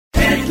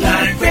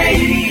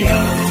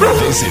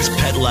This is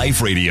Pet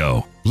Life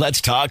Radio.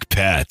 Let's talk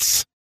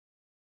pets.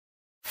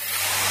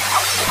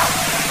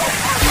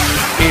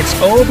 It's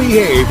Oh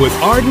Behave with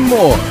Arden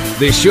Moore,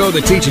 the show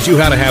that teaches you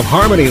how to have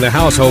harmony in the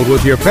household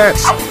with your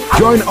pets.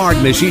 Join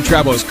Arden as she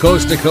travels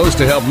coast to coast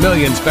to help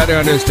millions better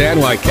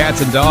understand why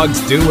cats and dogs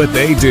do what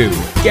they do.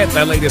 Get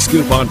the latest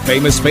scoop on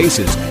famous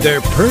faces,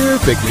 their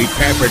perfectly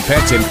pampered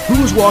pets, and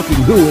who's walking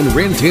who in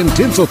Rin Tin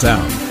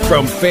Tinseltown.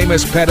 From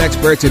famous pet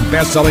experts and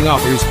best-selling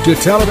authors to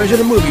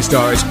television and movie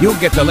stars, you'll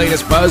get the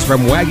latest buzz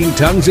from wagging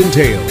tongues and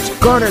tails.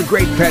 Garner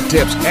great pet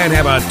tips and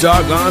have a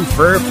doggone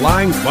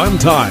fur-flying fun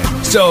time.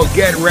 So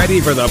get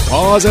ready for the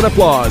pause and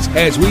applause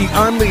as we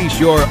unleash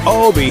your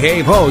Oh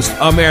Behave host,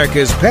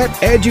 America's pet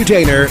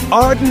edutainer,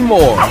 Arden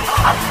Moore.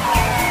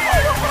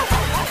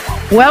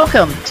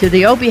 Welcome to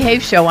the Oh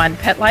Behave Show on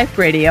Pet Life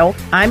Radio.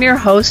 I'm your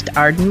host,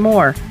 Arden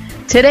Moore.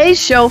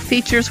 Today's show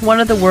features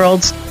one of the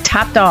world's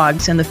top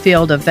dogs in the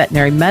field of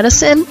veterinary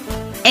medicine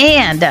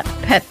and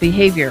pet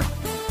behavior.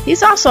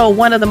 He's also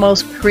one of the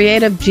most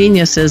creative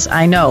geniuses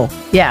I know.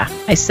 Yeah,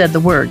 I said the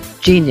word,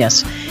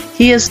 genius.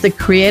 He is the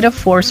creative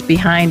force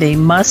behind a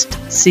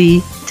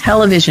must-see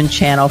television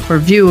channel for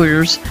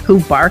viewers who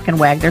bark and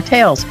wag their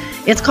tails.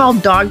 It's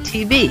called Dog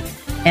TV,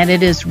 and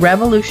it is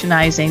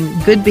revolutionizing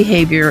good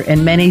behavior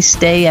in many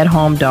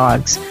stay-at-home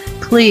dogs.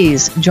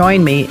 Please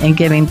join me in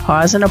giving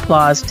pause and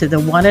applause to the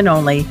one and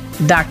only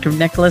Dr.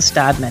 Nicholas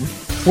Dodman.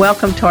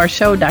 Welcome to our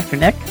show, Dr.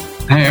 Nick.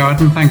 Hey,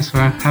 Arden. Thanks for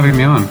having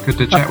me on. Good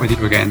to chat with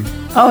you again.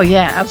 Oh,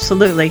 yeah,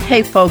 absolutely.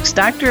 Hey, folks,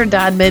 Dr.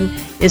 Dodman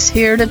is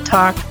here to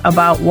talk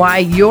about why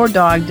your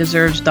dog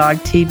deserves Dog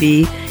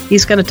TV.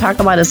 He's going to talk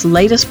about his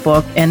latest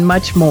book and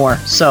much more.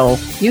 So,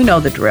 you know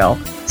the drill.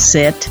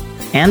 Sit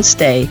and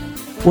stay.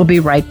 We'll be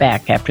right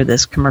back after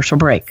this commercial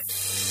break.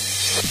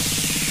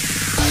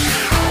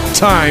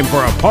 Time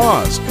for a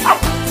pause.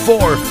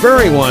 For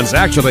furry ones,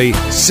 actually,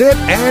 sit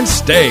and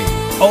stay.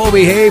 Oh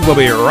Behave will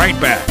be right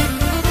back.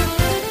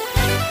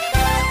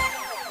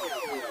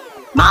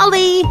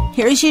 Molly,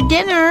 here's your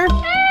dinner.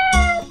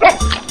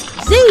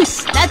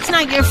 Zeus, that's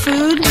not your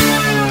food.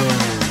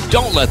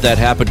 Don't let that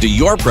happen to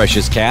your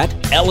precious cat.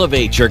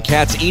 Elevate your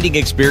cat's eating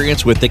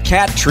experience with the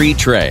Cat Tree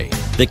Tray.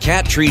 The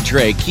Cat Tree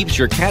Tray keeps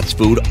your cat's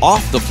food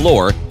off the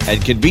floor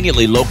and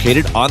conveniently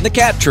located on the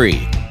cat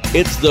tree.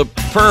 It's the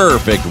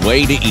perfect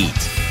way to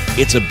eat.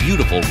 It's a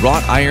beautiful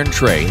wrought iron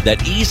tray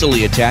that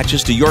easily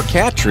attaches to your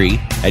cat tree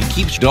and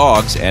keeps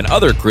dogs and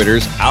other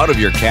critters out of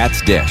your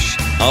cat's dish.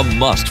 A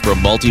must for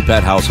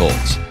multi-pet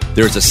households.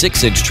 There's a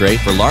 6-inch tray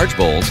for large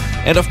bowls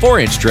and a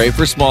 4-inch tray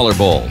for smaller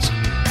bowls.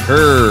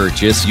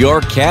 Purchase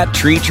your Cat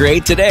Tree Tray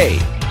today.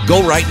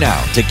 Go right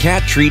now to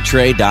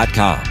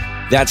cattreetray.com.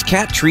 That's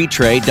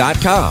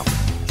cattreetray.com.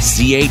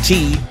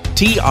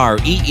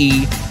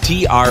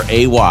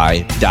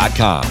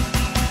 cattreetray.com.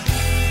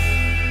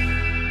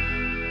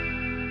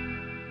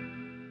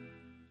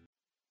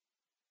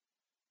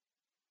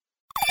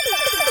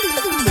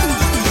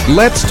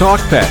 Let's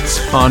Talk Pets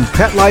on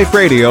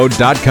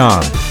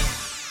PetLifeRadio.com.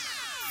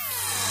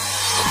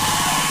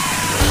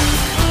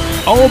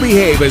 Oh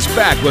Behave is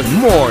back with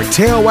more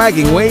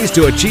tail-wagging ways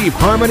to achieve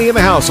harmony in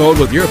the household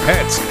with your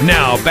pets.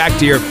 Now back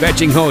to your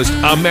fetching host,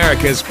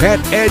 America's pet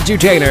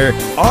edutainer,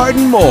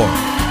 Arden Moore.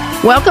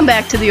 Welcome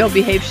back to the Oh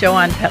Behave Show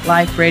on Pet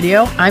Life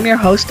Radio. I'm your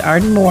host,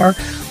 Arden Moore.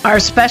 Our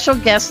special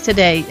guest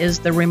today is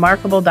the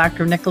remarkable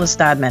Dr. Nicholas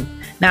Dodman.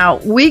 Now,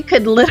 we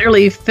could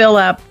literally fill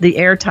up the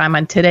airtime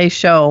on today's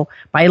show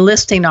by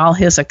listing all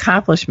his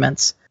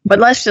accomplishments, but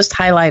let's just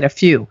highlight a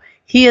few.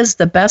 He is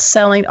the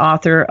best-selling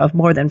author of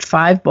more than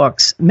 5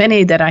 books,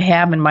 many that I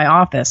have in my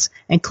office,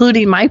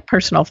 including my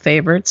personal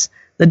favorites,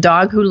 The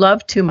Dog Who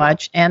Loved Too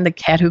Much and The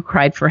Cat Who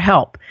Cried for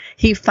Help.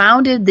 He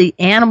founded the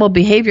Animal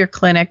Behavior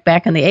Clinic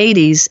back in the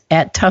 80s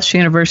at Tufts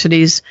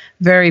University's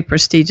very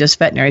prestigious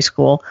veterinary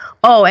school.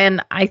 Oh,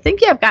 and I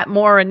think you've got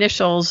more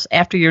initials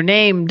after your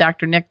name,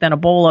 Dr. Nick, than a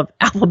bowl of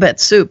alphabet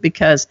soup,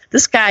 because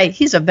this guy,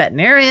 he's a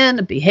veterinarian,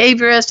 a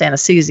behaviorist,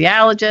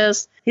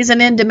 anesthesiologist. He's an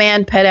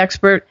in-demand pet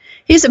expert.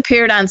 He's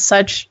appeared on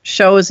such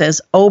shows as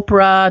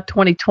Oprah,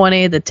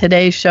 2020, The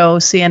Today Show,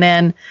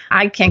 CNN.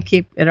 I can't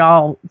keep it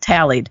all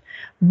tallied.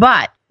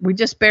 But we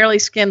just barely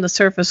skimmed the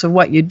surface of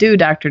what you do,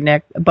 Dr.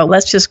 Nick. But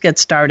let's just get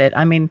started.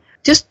 I mean,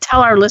 just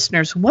tell our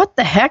listeners, what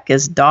the heck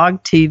is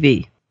Dog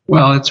TV?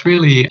 Well, it's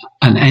really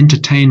an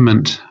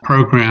entertainment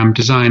program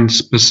designed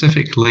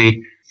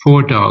specifically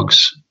for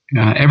dogs.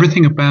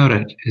 Everything about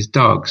it is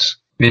dogs.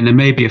 I mean, there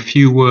may be a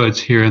few words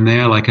here and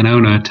there, like an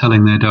owner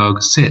telling their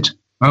dog, sit,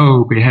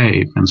 oh,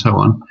 behave, and so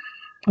on.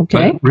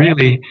 Okay. But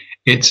really,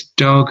 it's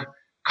dog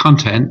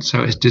content,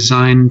 so it's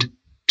designed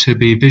to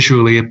be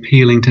visually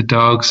appealing to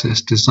dogs.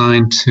 It's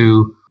designed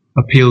to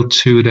appeal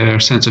to their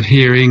sense of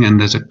hearing, and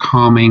there's a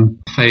calming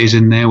phase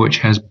in there which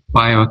has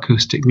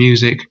bioacoustic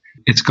music.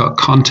 It's got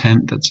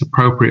content that's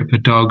appropriate for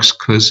dogs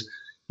because,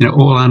 you know,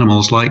 all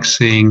animals like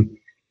seeing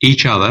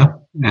each other,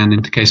 and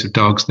in the case of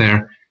dogs,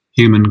 they're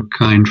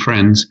humankind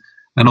friends,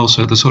 and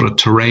also the sort of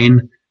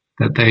terrain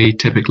that they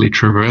typically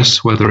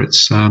traverse, whether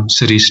it's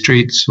city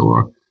streets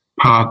or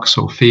parks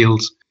or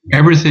fields.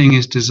 Everything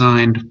is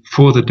designed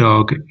for the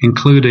dog,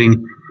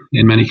 including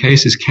in many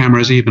cases,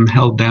 cameras even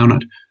held down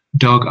at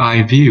dog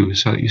eye view,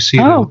 so that you see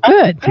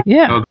good.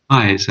 Yeah. dog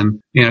eyes.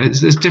 And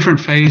there's different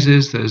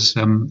phases. There's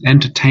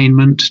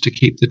entertainment to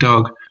keep the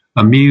dog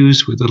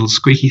amused with little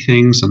squeaky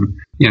things and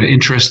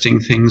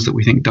interesting things that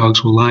we think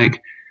dogs will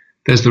like.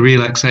 There's the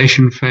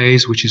relaxation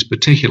phase, which is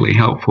particularly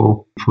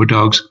helpful for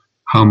dogs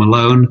home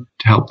alone,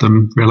 to help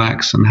them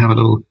relax and have a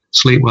little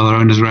sleep while their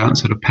owners are out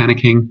instead of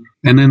panicking.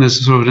 And then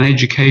there's sort of an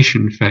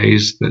education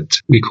phase that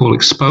we call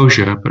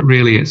exposure, but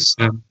really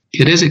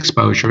it is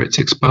exposure. It's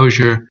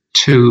exposure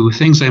to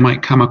things they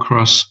might come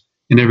across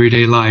in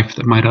everyday life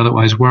that might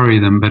otherwise worry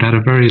them, but at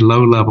a very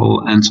low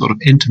level and sort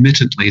of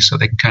intermittently, so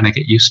they can kind of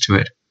get used to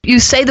it. You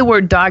say the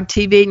word dog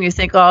TV and you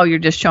think, oh, you're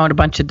just showing a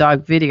bunch of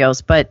dog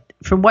videos. But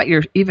from what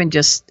you're even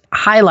just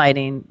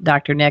highlighting,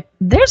 Dr. Nick,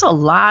 there's a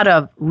lot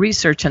of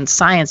research and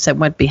science that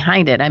went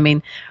behind it. I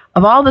mean,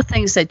 of all the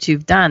things that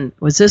you've done,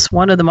 was this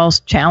one of the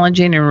most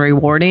challenging and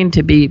rewarding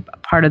to be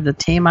part of the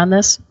team on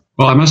this?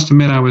 Well, I must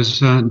admit I was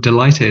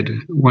delighted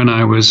when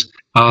I was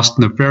asked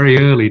in the very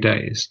early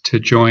days to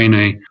join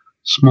a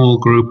small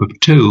group of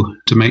 2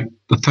 to make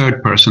the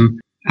third person.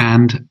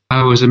 And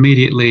I was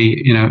immediately,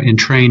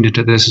 entrained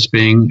into this as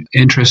being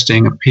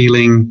interesting,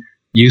 appealing,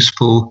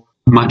 useful,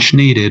 much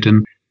needed.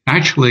 And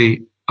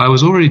actually, I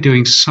was already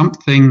doing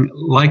something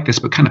like this,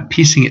 but kind of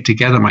piecing it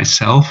together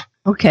myself.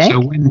 Okay. So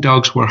when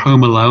dogs were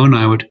home alone,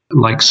 I would,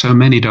 like so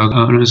many dog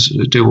owners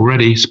do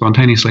already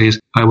spontaneously, is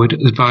I would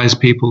advise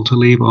people to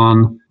leave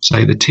on,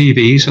 say, the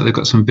TV, so they've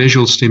got some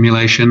visual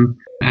stimulation,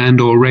 and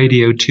or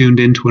radio tuned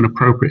into an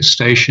appropriate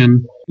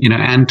station,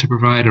 and to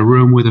provide a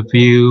room with a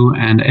view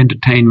and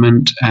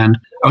entertainment. And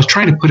I was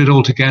trying to put it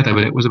all together,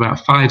 but it was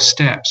about 5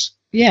 steps.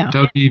 Yeah.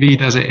 Dog TV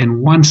does it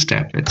in 1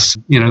 step. It's,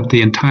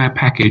 the entire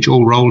package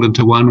all rolled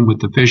into one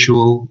with the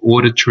visual,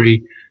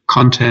 auditory,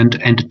 content,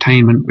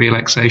 entertainment,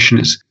 relaxation.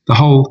 It's the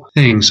whole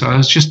thing. So I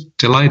was just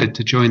delighted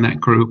to join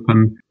that group.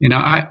 And,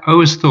 I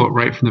always thought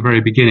right from the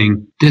very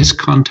beginning, this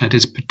content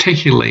is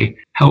particularly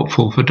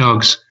helpful for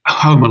dogs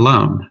home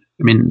alone.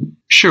 I mean,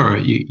 sure,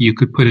 you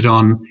could put it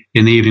on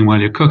in the evening while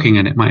you're cooking,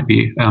 and it might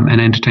be an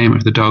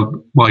entertainment for the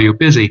dog while you're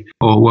busy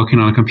or working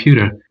on a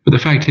computer. But the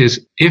fact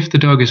is, if the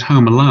dog is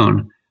home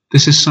alone,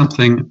 this is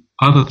something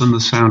other than the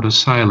sound of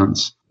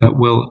silence that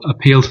will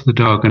appeal to the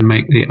dog and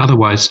make the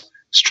otherwise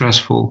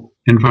stressful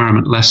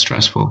environment less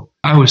stressful.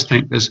 I always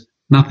think there's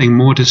nothing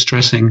more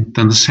distressing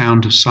than the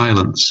sound of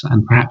silence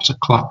and perhaps a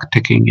clock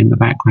ticking in the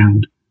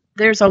background.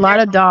 There's a lot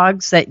of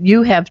dogs that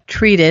you have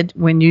treated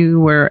when you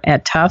were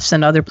at Tufts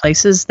and other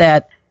places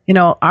that,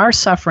 are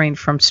suffering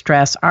from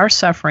stress, are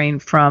suffering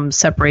from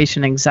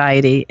separation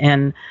anxiety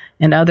and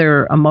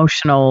other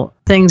emotional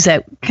things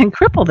that can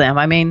cripple them.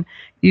 I mean,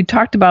 you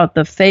talked about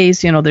the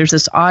phase, there's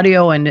this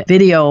audio and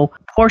video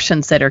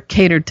portions that are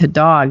catered to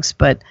dogs,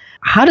 but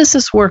how does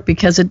this work?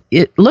 Because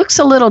it looks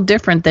a little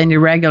different than your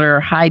regular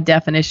high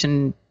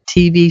definition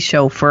TV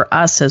show for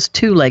us as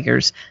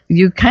 2-leggers.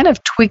 You kind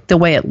of tweak the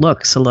way it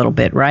looks a little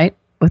bit, right?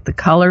 With the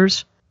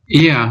colors?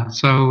 Yeah.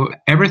 So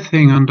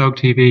everything on Dog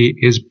TV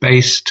is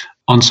based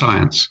on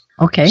science.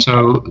 Okay.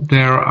 So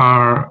there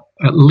are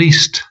at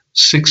least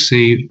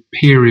 60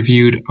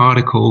 peer-reviewed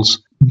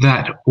articles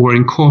that were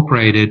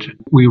incorporated.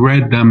 We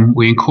read them.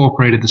 We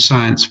incorporated the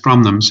science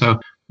from them. So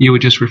you were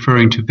just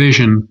referring to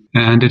vision,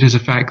 and it is a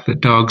fact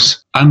that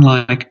dogs,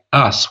 unlike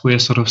us, we're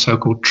sort of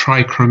so-called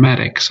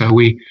trichromatic. So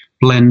we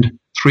blend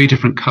 3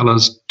 different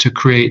colors to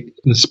create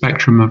the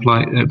spectrum of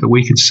light that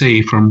we can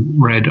see, from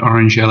red,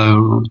 orange,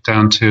 yellow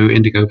down to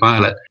indigo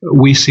violet.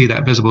 We see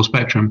that visible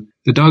spectrum.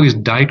 The dog is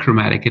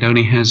dichromatic. It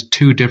only has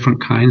 2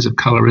 different kinds of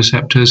color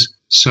receptors.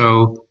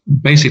 So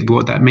basically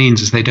what that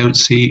means is they don't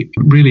see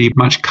really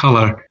much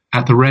color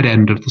at the red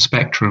end of the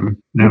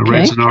spectrum. Okay.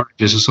 Reds and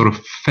oranges are sort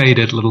of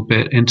faded a little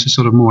bit into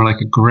sort of more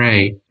like a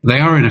gray. They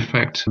are in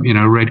effect,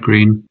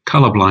 red-green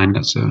colorblind.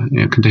 That's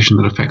a condition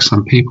that affects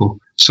some people.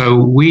 So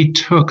we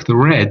took the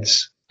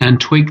reds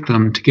and tweaked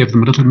them to give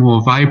them a little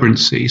more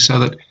vibrancy, so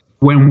that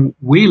when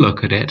we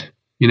look at it,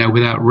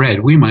 without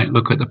red, we might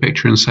look at the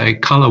picture and say,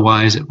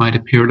 color-wise, it might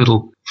appear a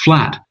little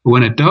flat. But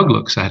when a dog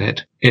looks at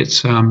it,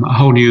 it's a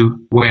whole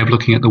new way of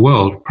looking at the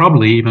world,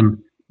 probably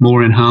even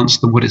more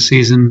enhanced than what it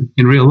sees in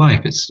real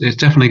life. It's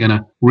definitely going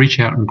to reach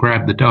out and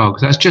grab the dog.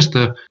 That's just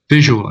the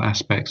visual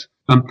aspects.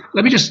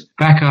 Let me just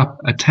back up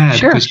a tad,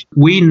 Sure. Because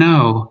we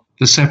know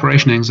the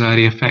separation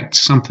anxiety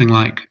affects something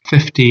like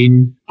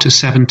 15 to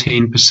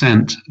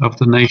 17% of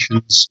the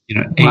nation's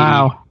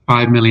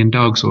 85 million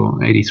dogs,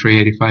 or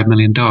 85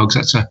 million dogs.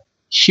 That's a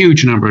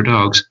huge number of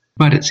dogs.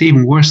 But it's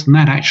even worse than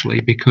that,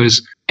 actually,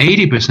 because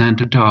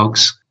 80% of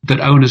dogs that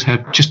owners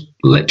have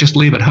just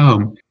leave at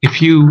home.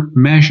 If you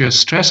measure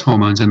stress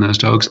hormones in those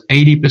dogs,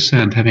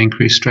 80% have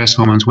increased stress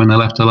hormones when they're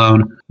left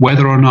alone,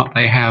 whether or not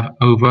they have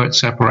overt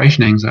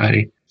separation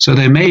anxiety. So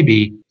they may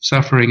be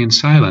suffering in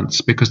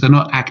silence because they're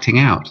not acting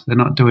out. They're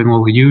not doing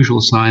all the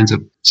usual signs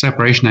of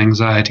separation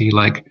anxiety,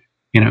 like,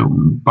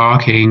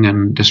 barking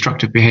and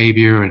destructive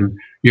behavior and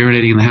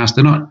urinating in the house.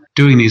 They're not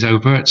doing these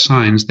overt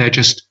signs. They're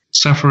just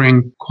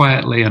suffering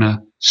quietly and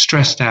are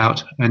stressed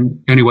out,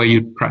 and the only way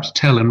you perhaps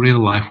tell in real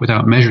life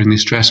without measuring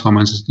these stress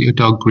hormones is that your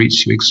dog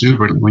greets you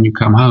exuberantly when you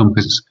come home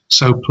because it's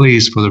so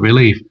pleased for the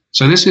relief.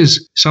 So this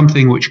is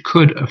something which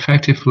could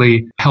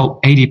effectively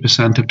help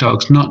 80% of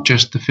dogs, not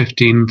just the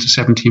 15 to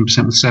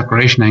 17% with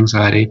separation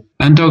anxiety.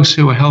 And dogs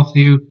who are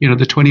healthy, the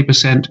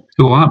 20%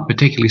 who aren't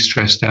particularly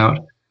stressed out,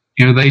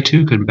 they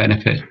too can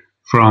benefit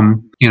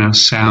from,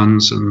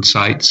 sounds and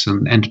sights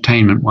and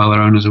entertainment while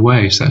their owner's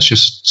away. So that's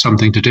just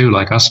something to do,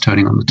 like us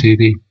turning on the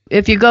TV.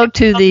 If you go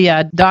to the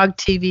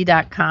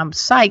dogtv.com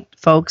site,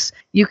 folks,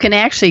 you can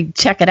actually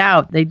check it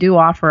out. They do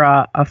offer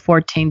a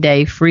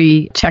 14-day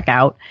free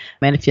checkout.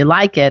 And if you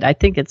like it, I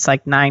think it's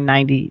like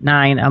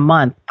 $9.99 a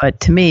month. But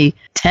to me,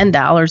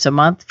 $10 a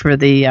month for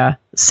the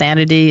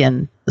sanity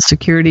and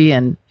security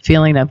and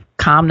feeling of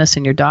calmness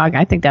in your dog,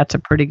 I think that's a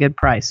pretty good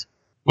price.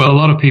 Well, a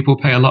lot of people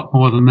pay a lot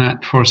more than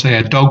that for, say,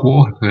 a dog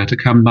walker to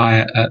come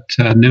by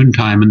at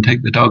noontime and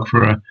take the dog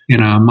for a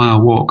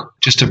mile walk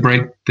just to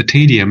break the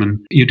tedium.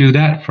 And you do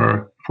that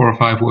for 4 or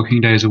 5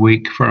 working days a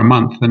week for a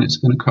month, then it's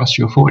going to cost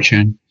you a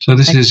fortune. So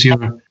this is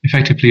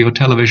effectively your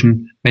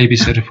television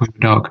babysitter for your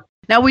dog.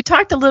 Now, we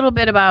talked a little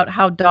bit about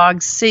how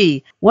dogs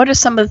see. What are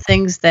some of the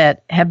things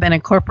that have been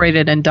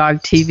incorporated in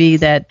dog TV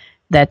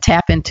that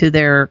tap into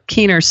their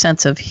keener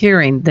sense of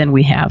hearing than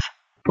we have?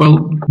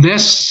 Well, their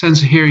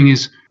sense of hearing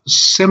is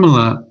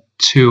similar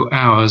to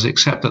ours,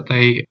 except that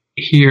they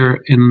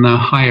hear in the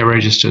higher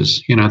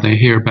registers. They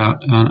hear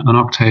about an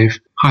octave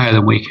higher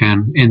than we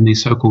can in the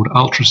so-called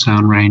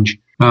ultrasound range.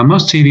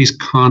 Most TVs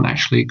can't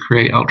actually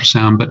create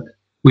ultrasound, but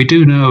we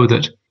do know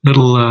that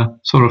little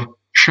sort of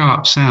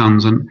sharp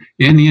sounds, and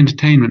in the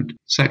entertainment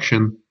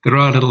section, there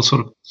are little sort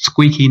of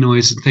squeaky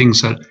noise and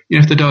things. So,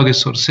 if the dog is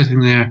sort of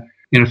sitting there,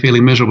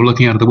 feeling miserable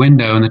looking out of the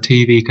window and the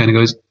TV kind of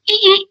goes,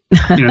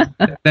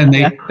 then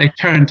they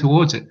turn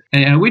towards it.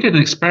 And we did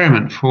an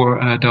experiment for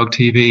dog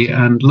TV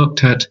and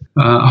looked at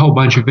a whole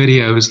bunch of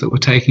videos that were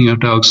taken of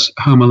dogs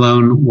home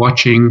alone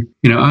watching,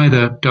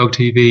 either dog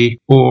TV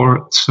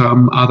or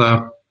some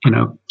other,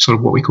 sort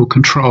of what we call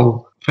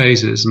control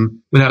phases. And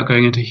without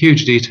going into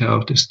huge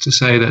detail, just to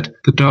say that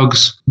the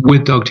dogs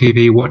with dog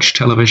TV watch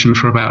television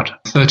for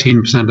about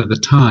 13% of the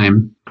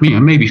time,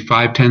 maybe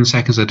 5-10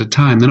 seconds at a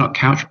time. They're not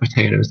couch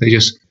potatoes. They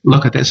just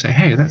look at it and say,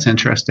 hey, that's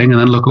interesting, and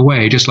then look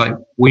away, just like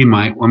we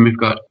might when we've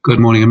got Good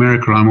Morning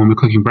America on when we're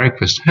cooking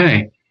breakfast.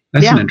 Hey,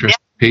 that's an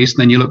interesting piece.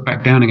 And then you look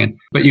back down again.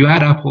 But you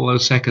add up all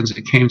those seconds,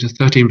 it came to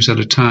 13% of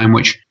the time,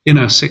 which in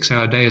a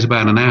 6-hour day is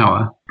about an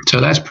hour.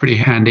 So that's pretty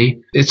handy.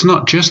 It's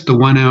not just the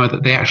 1 hour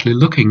that they're actually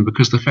looking,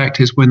 because the fact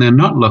is when they're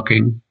not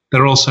looking,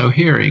 they're also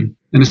hearing.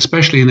 And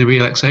especially in the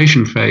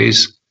relaxation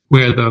phase,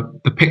 where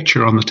the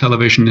picture on the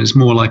television is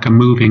more like a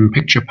moving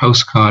picture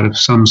postcard of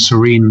some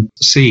serene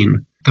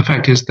scene. The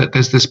fact is that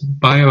there's this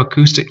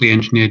bioacoustically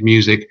engineered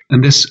music,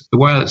 and this,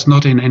 while it's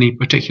not in any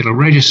particular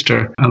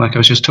register, like I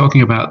was just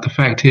talking about, the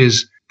fact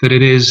is that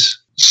it is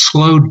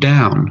slowed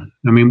down.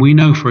 I mean, we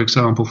know, for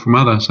example, from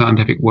other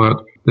scientific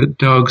work, that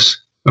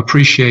dogs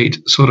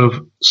appreciate sort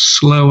of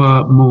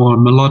slower, more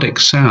melodic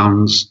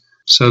sounds.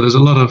 So there's a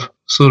lot of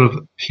sort of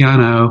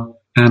piano,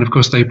 and of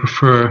course they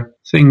prefer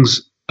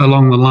things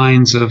along the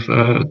lines of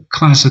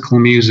classical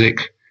music.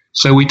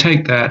 So we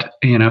take that,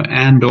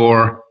 and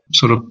or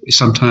sort of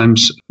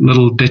sometimes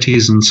little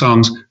ditties and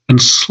songs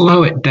and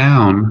slow it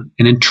down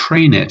and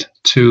entrain it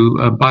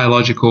to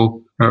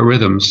biological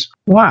rhythms.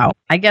 Wow.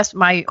 I guess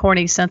my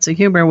corny sense of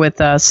humor with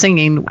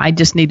singing, I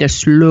just need to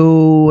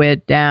slow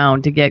it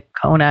down to get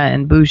Kona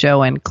and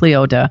Bujo and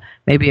Cleo to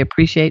maybe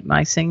appreciate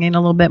my singing a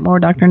little bit more,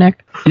 Dr.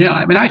 Nick. Yeah,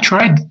 I mean, I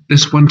tried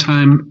this one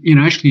time,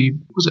 actually,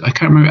 I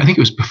can't remember, I think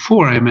it was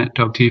before I met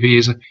Dog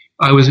TV,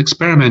 I was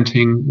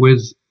experimenting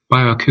with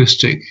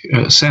bioacoustic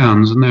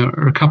sounds, and there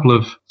are a couple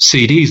of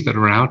CDs that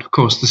are out. Of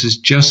course, this is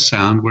just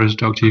sound, whereas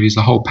Dog TV is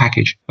the whole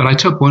package. But I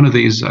took one of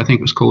these, I think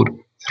it was called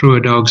Through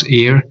a Dog's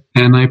Ear,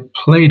 and I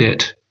played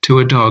it to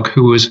a dog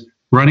who was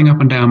running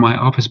up and down my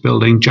office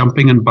building,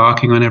 jumping and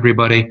barking on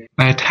everybody.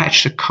 I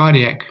attached a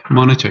cardiac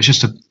monitor. It's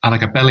just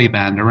like a belly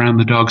band around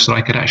the dog so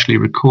I could actually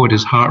record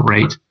his heart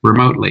rate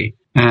remotely.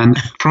 And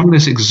from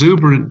this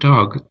exuberant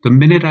dog, the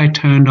minute I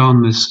turned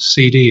on this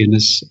CD and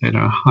this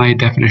high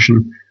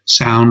definition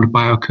sound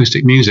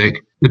bioacoustic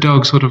music, the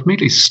dog sort of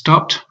immediately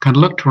stopped, kind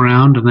of looked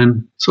around, and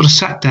then sort of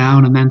sat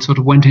down, and then sort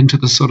of went into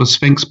the sort of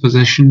Sphinx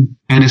position,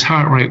 and his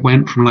heart rate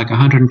went from like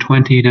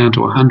 120 down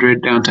to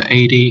 100 down to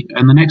 80,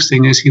 and the next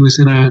thing is he was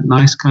in a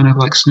nice kind of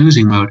like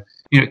snoozing mode.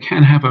 It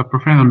can have a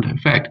profound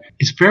effect.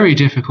 It's very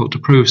difficult to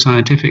prove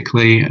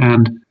scientifically,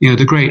 and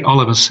the great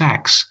Oliver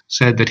Sacks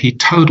said that he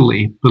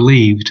totally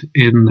believed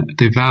in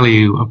the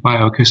value of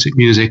bioacoustic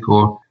music,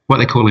 or what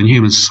they call in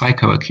humans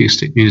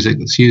psychoacoustic music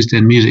that's used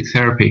in music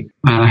therapy.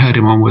 And I heard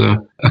him on with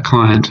a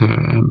client,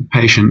 a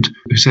patient,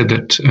 who said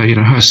that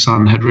her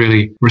son had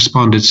really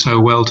responded so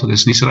well to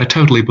this. And he said, I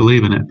totally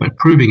believe in it, but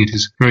proving it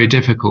is very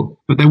difficult.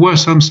 But there were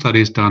some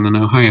studies done in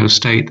Ohio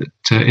State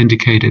that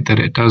indicated that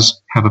it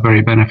does have a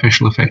very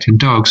beneficial effect in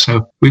dogs.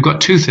 So we've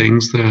got two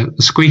things, the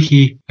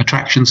squeaky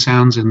attraction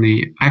sounds in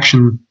the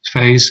action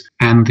phase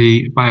and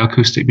the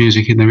bioacoustic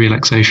music in the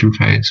relaxation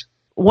phase.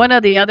 One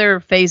of the other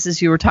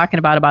phases you were talking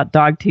about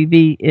dog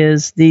TV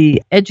is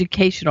the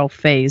educational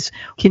phase.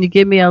 Can you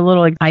give me a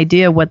little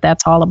idea what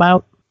that's all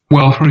about?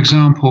 Well, for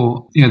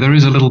example, there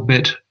is a little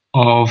bit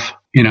of,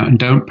 and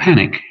don't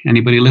panic,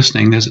 anybody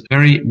listening, there's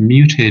very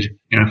muted,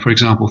 for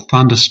example,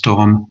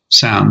 thunderstorm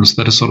sounds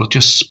that are sort of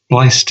just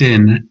spliced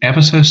in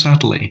ever so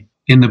subtly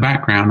in the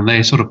background, and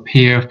they sort of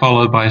appear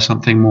followed by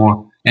something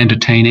more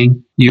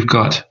entertaining. You've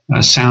got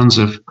sounds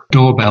of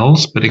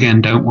doorbells, but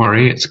again, don't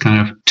worry, it's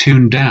kind of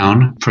tuned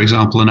down. For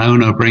example, an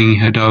owner bringing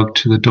her dog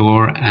to the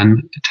door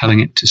and telling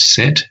it to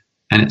sit,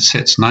 and it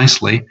sits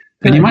nicely.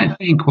 And you might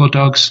think, well,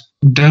 dogs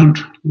don't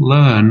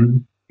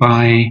learn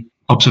by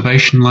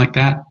observation like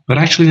that, but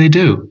actually they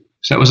do.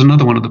 So that was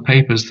another one of the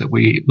papers that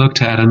we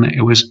looked at, and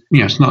it was,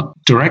 it's not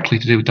directly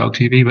to do with dog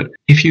TV, but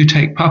if you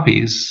take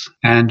puppies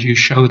and you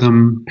show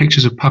them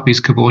pictures of puppies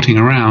cavorting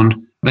around,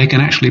 they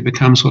can actually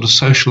become sort of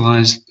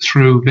socialized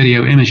through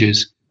video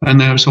images. And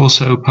there's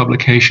also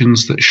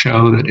publications that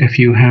show that if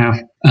you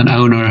have an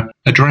owner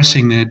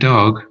addressing their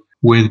dog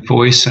with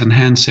voice and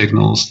hand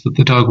signals, that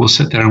the dog will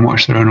sit there and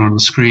watch their owner on the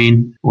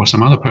screen or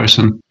some other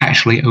person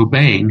actually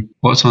obeying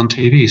what's on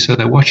TV. So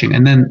they're watching.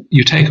 And then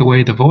you take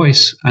away the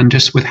voice and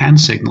just with hand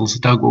signals,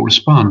 the dog will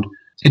respond.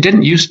 It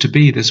didn't used to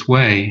be this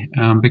way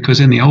because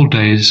in the old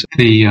days,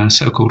 the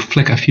so-called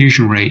flicker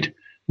fusion rate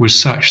was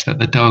such that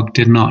the dog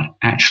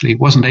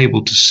wasn't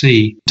able to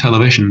see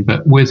television.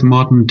 But with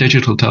modern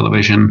digital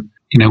television,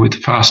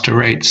 with faster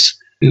rates,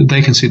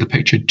 they can see the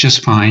picture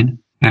just fine,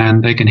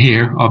 and they can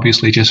hear,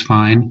 obviously, just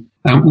fine.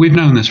 We've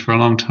known this for a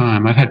long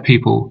time. I've had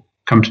people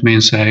come to me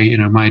and say,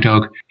 my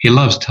dog, he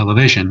loves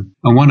television.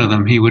 And one of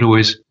them, he would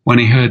always, when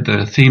he heard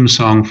the theme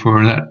song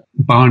for that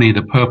Barney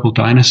the Purple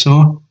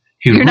Dinosaur,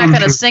 he would You're not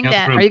going to sing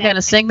that. Are you going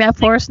to sing that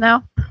for us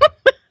now?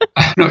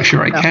 I'm not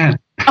sure I can.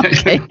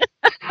 Okay.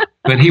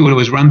 But he would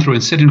always run through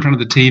and sit in front of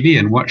the TV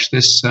and watch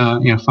this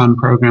fun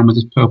program with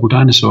this purple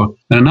dinosaur.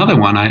 And another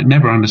one, I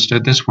never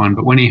understood this one,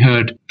 but when he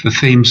heard the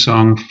theme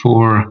song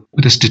for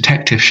this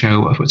detective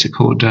show, what's it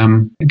called?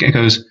 It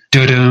goes,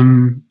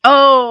 dum.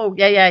 Oh,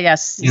 yeah.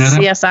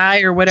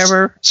 CSI or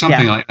whatever.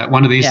 Something like that.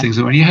 One of these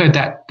things. When he heard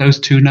those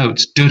two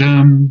notes,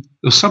 dum,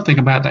 there was something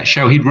about that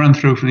show. He'd run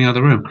through from the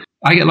other room.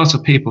 I get lots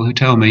of people who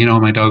tell me,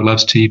 my dog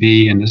loves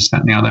TV and this,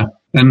 that, and the other.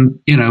 And,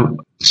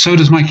 so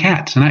does my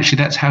cat. And actually,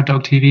 that's how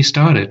dog TV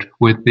started,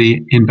 with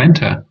the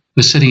inventor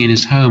was sitting in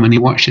his home and he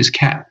watched his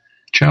cat,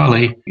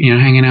 Charlie,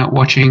 hanging out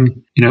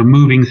watching,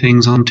 moving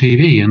things on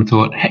TV and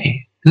thought,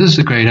 hey, this is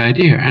a great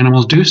idea.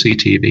 Animals do see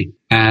TV.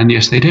 And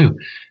yes, they do.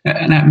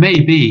 And that may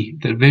be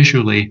that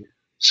visually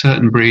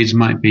certain breeds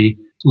might be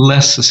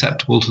less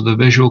susceptible to the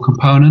visual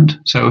component.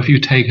 So if you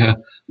take a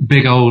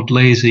big old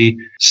lazy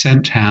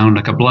scent hound,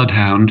 like a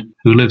bloodhound,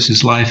 who lives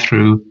his life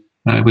through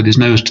with his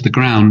nose to the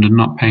ground and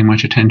not paying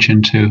much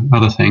attention to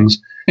other things,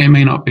 it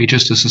may not be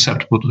just as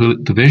susceptible to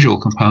the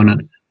visual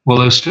component,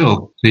 although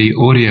still the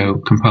audio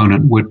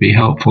component would be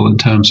helpful in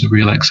terms of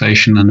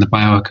relaxation and the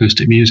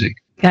bioacoustic music.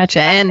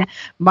 Gotcha. And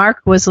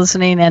Mark was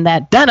listening, and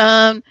that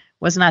dun-dun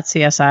was not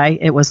CSI,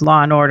 it was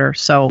Law and Order.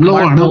 So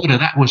Law and Order,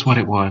 that was what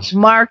it was.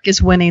 Mark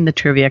is winning the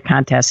trivia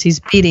contest.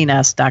 He's beating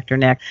us, Dr.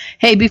 Nick.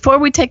 Hey, before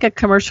we take a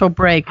commercial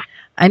break,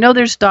 I know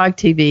there's dog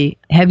TV.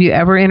 Have you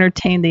ever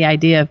entertained the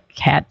idea of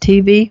cat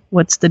TV?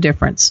 What's the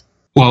difference?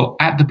 Well,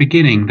 at the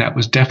beginning, that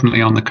was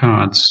definitely on the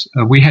cards.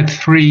 We had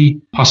three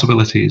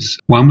possibilities.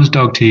 One was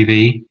dog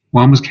TV,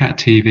 one was cat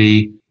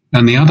TV,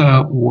 and the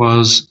other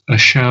was a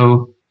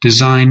show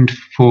designed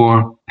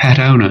for pet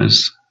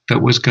owners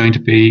that was going to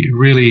be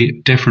really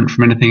different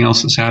from anything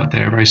else that's out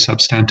there, very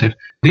substantive.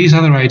 These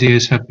other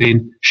ideas have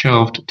been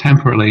shelved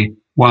temporarily,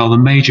 while the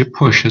major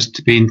push has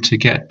been to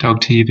get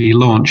dog TV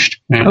launched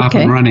up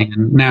and running.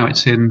 And now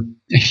it's in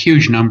a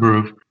huge number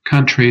of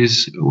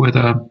countries with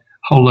a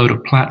whole load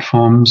of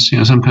platforms.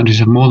 Some countries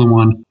have more than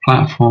one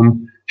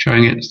platform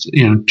showing it.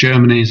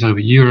 Germany's over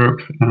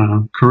Europe,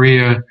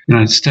 Korea,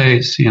 United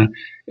States.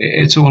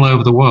 It's all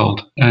over the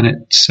world, and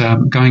it's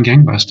going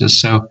gangbusters.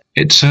 So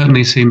it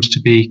certainly seems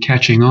to be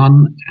catching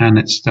on, and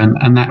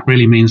that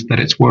really means that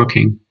it's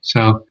working.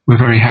 So we're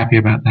very happy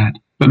about that.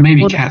 But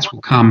maybe cats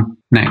will come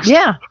next.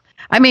 Yeah.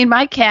 I mean,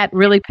 my cat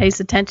really pays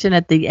attention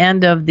at the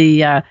end of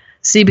the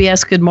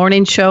CBS Good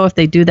Morning Show, if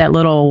they do that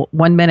little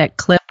 1-minute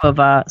clip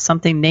of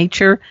something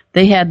nature,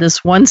 they had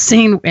this one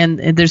scene and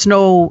there's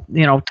no,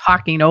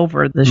 talking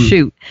over the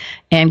shoot.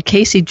 And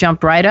Casey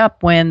jumped right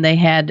up when they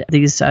had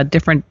these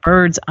different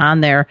birds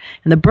on there.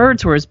 And the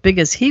birds were as big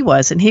as he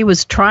was. And he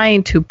was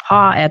trying to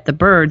paw at the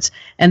birds.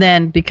 And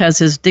then because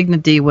his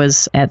dignity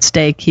was at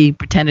stake, he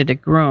pretended to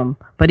groom.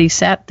 But he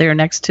sat there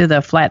next to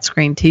the flat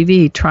screen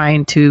TV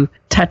trying to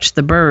touch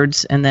the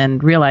birds and then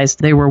realized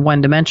they were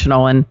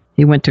one-dimensional. And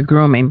he went to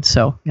grooming.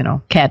 So,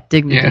 cat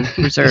dignity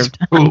preserved.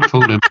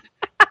 Fooled him.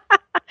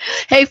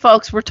 Hey,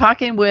 folks, we're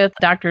talking with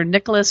Dr.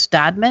 Nicholas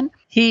Dodman.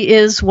 He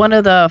is one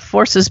of the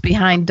forces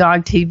behind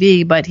Dog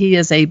TV, but he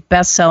is a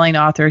best-selling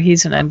author.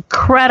 He's an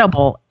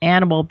incredible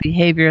animal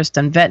behaviorist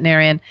and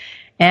veterinarian.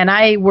 And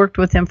I worked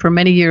with him for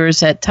many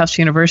years at Tufts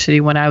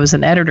University when I was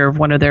an editor of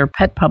one of their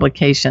pet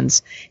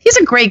publications. He's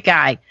a great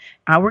guy.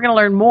 We're going to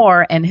learn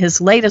more in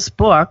his latest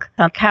book,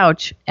 On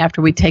Couch, after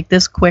we take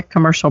this quick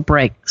commercial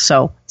break.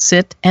 So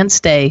sit and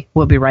stay.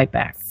 We'll be right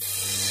back.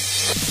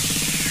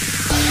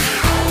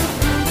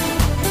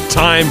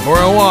 Time for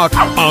a walk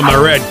on the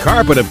red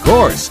carpet, of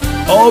course.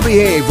 All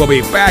Behave will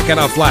be back in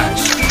a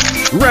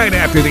flash right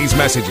after these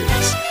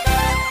messages.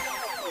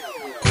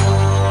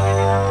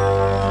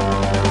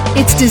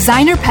 It's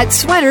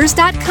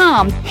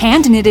DesignerPetSweaters.com.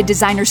 Hand-knitted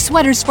designer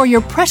sweaters for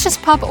your precious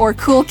pup or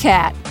cool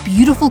cat.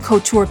 Beautiful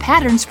couture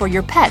patterns for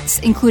your pets,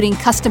 including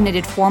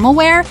custom-knitted formal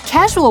wear,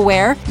 casual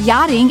wear,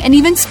 yachting, and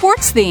even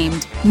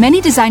sports-themed.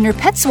 Many designer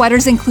pet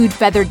sweaters include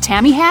feathered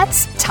tammy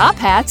hats, top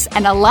hats,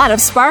 and a lot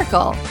of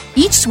sparkle.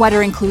 Each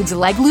sweater includes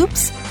leg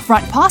loops,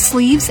 front paw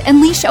sleeves,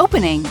 and leash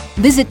opening.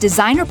 Visit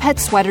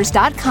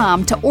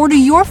DesignerPetSweaters.com to order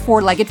your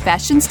four-legged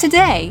fashions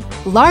today.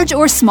 Large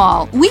or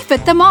small, we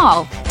fit them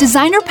all.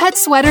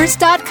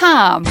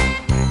 DesignerPetSweaters.com.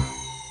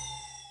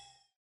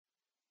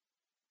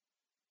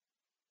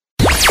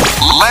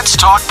 Let's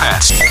talk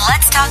pets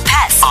Let's talk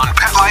pets on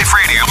Pet Life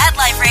Radio. Pet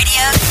Life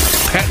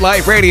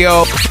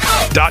Radio.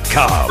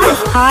 PetLifeRadio.com.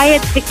 Hi,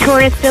 it's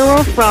Victoria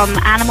Sewell from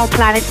Animal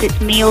Planet. It's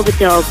me or the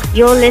dog.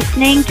 You're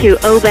listening to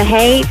Oh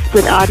Behave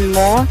with Arden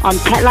Moore on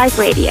Pet Life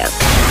Radio.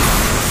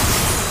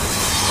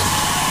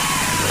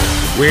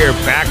 We're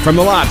back from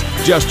the lot.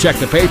 Just checked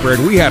the paper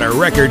and we had a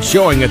record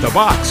showing at the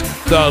box.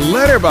 The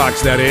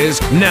letterbox, that is.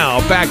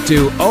 Now back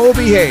to Oh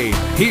Behave.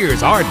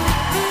 Here's Arden.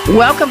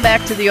 Welcome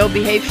back to the O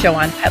Behave Show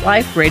on Pet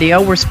Life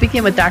Radio. We're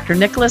speaking with Dr.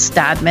 Nicholas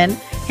Dodman.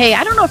 Hey,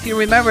 I don't know if you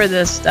remember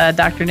this,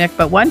 Dr. Nick,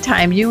 but one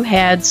time you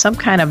had some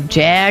kind of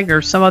Jag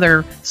or some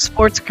other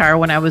sports car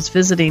when I was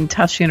visiting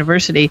Tufts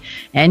University,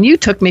 and you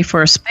took me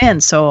for a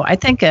spin. So I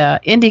think an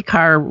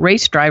IndyCar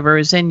race driver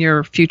is in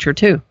your future,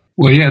 too.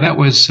 Well, yeah, that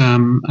was a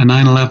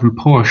 911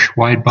 Porsche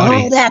wide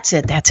body. Oh, that's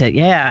it.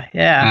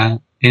 Yeah.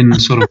 In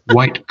sort of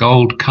white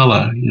gold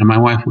color. My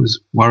wife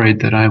was worried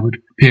that I would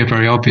appear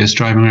very obvious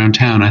driving around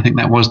town. I think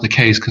that was the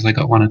case because I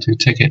got 1 or 2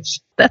 tickets.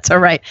 That's all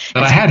right.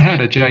 But I had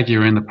a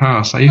Jaguar in the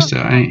past. I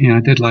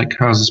did like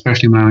cars,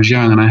 especially when I was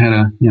young, and I had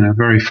a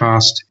very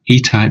fast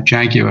E-Type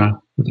Jaguar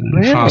with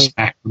a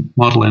fastback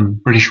model in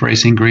British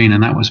Racing Green,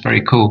 and that was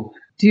very cool.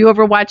 Do you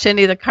ever watch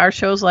any of the car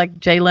shows like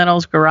Jay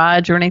Leno's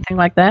Garage or anything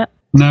like that?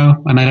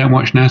 No, and I don't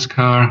watch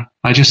NASCAR.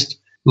 I just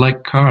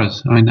like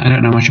cars. I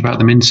don't know much about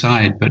them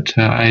inside, but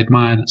I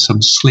admire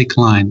some sleek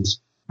lines.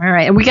 All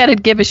right. And we got to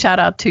give a shout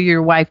out to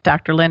your wife,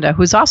 Dr. Linda,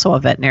 who's also a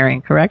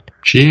veterinarian, correct?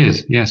 She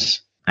is,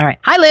 yes. All right.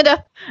 Hi,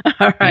 Linda.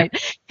 All right. Yeah.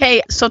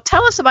 Hey, so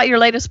tell us about your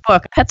latest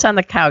book, Pets on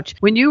the Couch.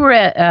 When you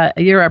were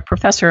you're a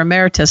professor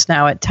emeritus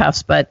now at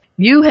Tufts, but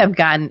you have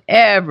gotten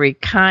every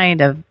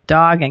kind of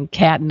dog and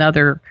cat and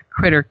other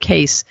critter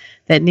case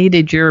that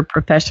needed your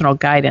professional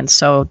guidance.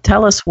 So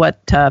tell us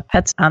what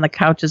Pets on the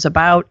Couch is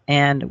about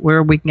and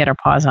where we can get our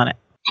paws on it.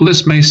 Well,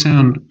 this may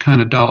sound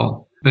kind of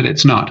dull, but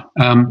it's not.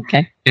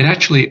 Okay. It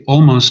actually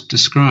almost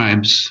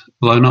describes,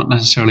 although not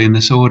necessarily in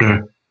this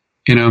order,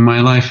 my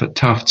life at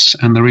Tufts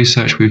and the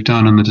research we've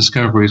done and the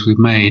discoveries we've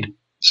made.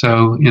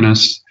 So,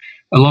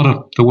 a lot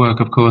of the work,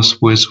 of course,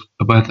 was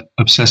about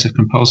obsessive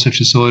compulsive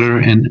disorder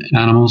in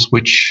animals,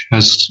 which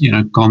has,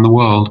 gone the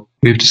world.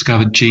 We've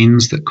discovered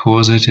genes that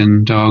cause it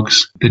in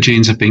dogs. The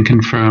genes have been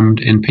confirmed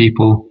in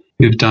people.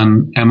 We've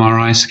done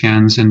MRI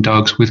scans in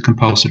dogs with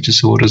compulsive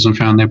disorders and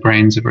found their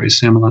brains are very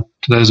similar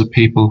to those of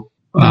people.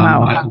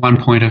 Wow. At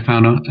one point, I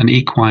found an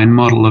equine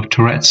model of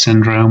Tourette's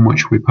syndrome,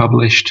 which we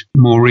published.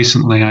 More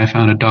recently, I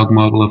found a dog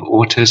model of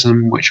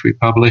autism, which we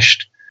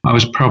published. I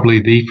was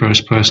probably the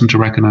first person to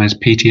recognize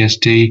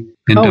PTSD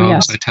in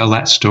dogs. Yes. I tell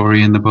that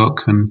story in the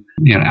book, and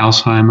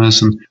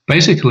Alzheimer's, and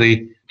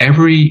basically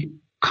every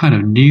kind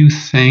of new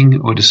thing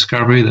or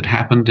discovery that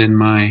happened in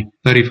my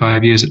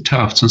 35 years at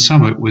Tufts, and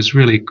some of it was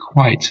really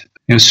quite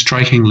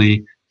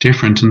strikingly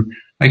different. And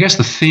I guess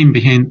the theme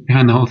behind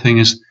the whole thing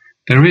is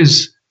there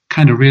is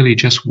kind of really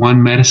just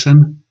one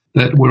medicine,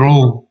 that we're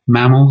all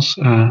mammals,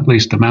 at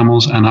least the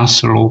mammals and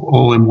us are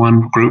all in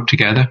one group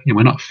together.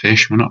 We're not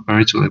fish, we're not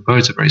birds, although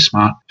birds are very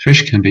smart.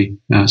 Fish can be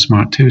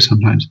smart too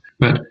sometimes.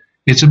 But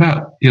it's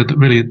about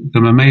really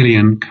the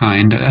mammalian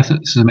kind.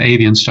 There's some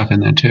avian stuff in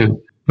there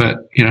too. but,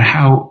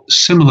 how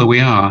similar we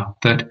are,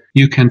 that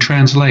you can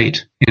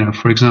translate,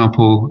 for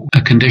example,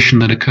 a condition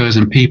that occurs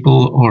in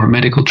people or a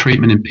medical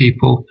treatment in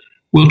people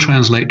will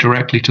translate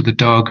directly to the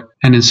dog.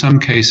 And in some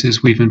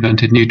cases, we've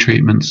invented new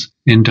treatments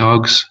in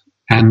dogs,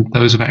 and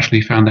those have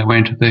actually found their way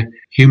into the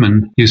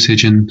human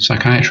usage in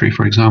psychiatry,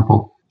 for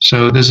example.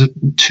 So there's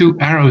two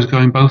arrows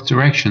going both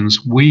directions.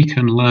 We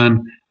can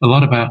learn a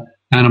lot about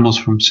animals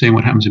from seeing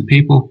what happens in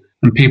people,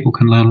 and people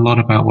can learn a lot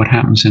about what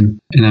happens in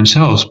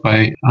themselves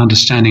by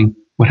understanding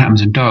what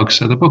happens in dogs.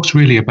 So the book's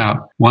really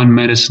about one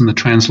medicine, the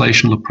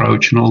translational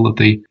approach, and all of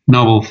the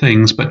novel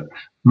things. But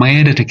my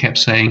editor kept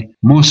saying,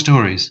 more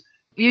stories.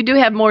 You do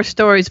have more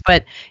stories,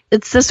 but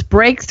it's this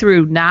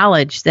breakthrough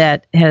knowledge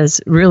that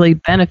has really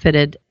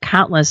benefited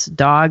countless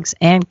dogs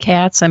and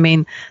cats. I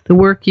mean, the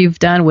work you've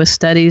done with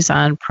studies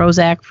on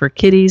Prozac for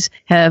kitties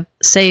have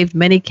saved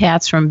many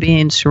cats from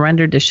being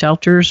surrendered to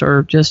shelters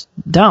or just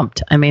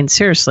dumped. I mean,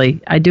 seriously,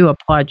 I do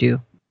applaud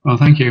you. Well,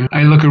 thank you.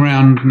 I look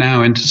around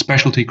now into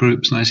specialty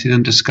groups and I see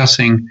them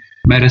discussing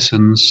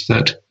medicines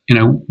that,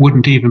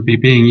 wouldn't even be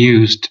being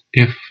used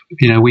if,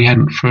 we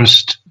hadn't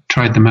first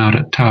tried them out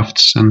at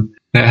Tufts, and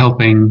they're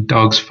helping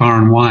dogs far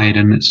and wide.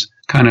 And it's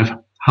kind of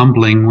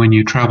humbling when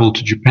you travel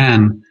to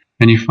Japan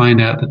and you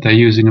find out that they're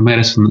using a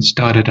medicine that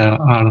started at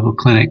our little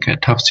clinic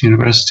at Tufts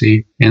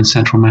University in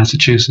central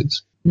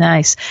Massachusetts.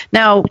 Nice.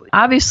 Now,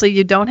 obviously,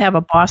 you don't have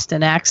a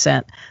Boston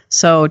accent,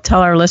 so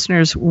tell our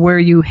listeners where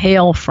you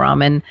hail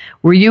from. And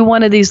were you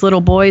one of these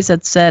little boys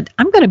that said,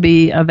 I'm going to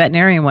be a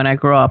veterinarian when I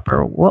grow up?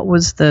 Or what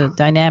was the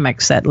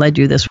dynamics that led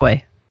you this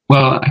way?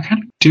 Well, I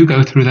kind of do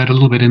go through that a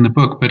little bit in the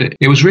book, but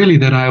it was really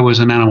that I was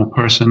an animal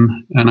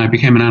person, and I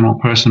became an animal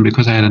person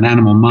because I had an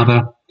animal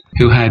mother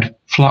who had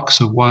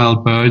flocks of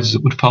wild birds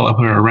that would follow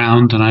her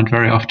around, and I'd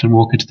very often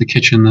walk into the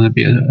kitchen and there'd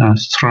be a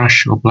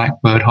thrush or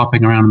blackbird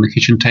hopping around on the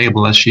kitchen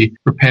table as she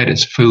prepared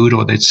its food,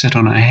 or they'd sit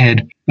on her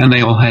head, and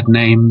they all had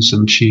names,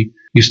 and she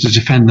used to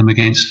defend them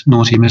against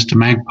naughty Mr.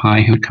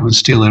 Magpie who'd come and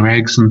steal her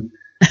eggs. And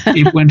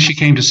even when she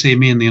came to see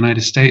me in the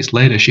United States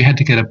later, she had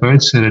to get a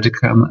bird sitter to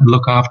come and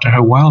look after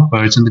her wild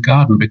birds in the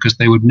garden because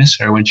they would miss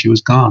her when she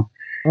was gone.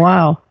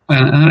 Wow.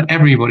 And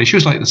everybody, she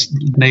was like this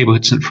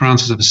neighborhood St.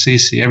 Francis of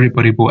Assisi.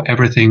 Everybody brought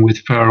everything with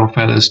fur or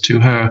feathers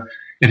to her.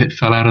 If it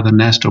fell out of the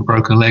nest or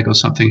broke a leg or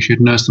something, she'd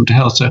nurse them to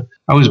health. So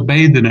I was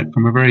bathed in it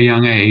from a very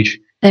young age.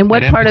 And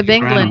what part of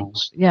England?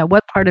 Yeah,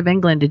 what part of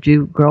England did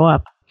you grow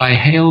up? I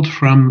hailed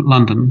from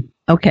London.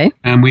 Okay.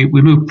 And we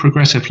moved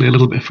progressively a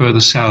little bit further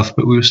south,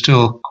 but we were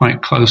still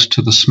quite close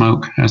to the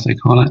smoke, as they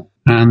call it.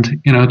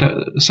 And,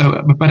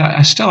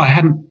 I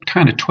hadn't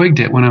kind of twigged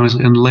it when I was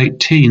in late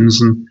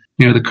teens. And,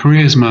 the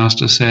careers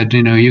master said,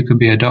 you can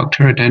be a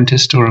doctor, a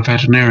dentist, or a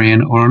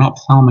veterinarian, or an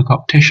ophthalmic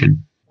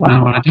optician.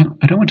 Wow. Now, I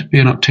don't want to be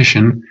an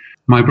optician.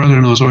 My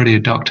brother-in-law is already a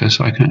doctor,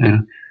 so I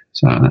can't.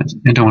 So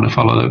I don't want to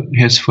follow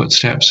his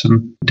footsteps.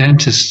 And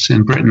dentists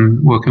in Britain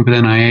working with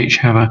NIH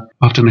have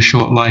often a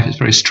short life. It's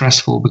very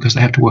stressful because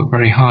they have to work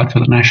very hard for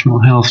the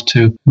national health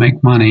to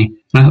make money.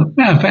 And I thought,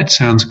 vet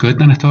sounds good.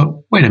 Then I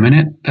thought, wait a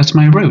minute, that's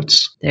my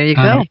roots. There you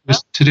go. It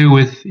was to do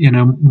with,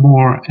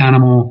 more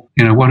animal,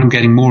 what I'm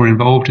getting more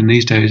involved in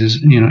these days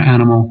is,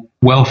 animal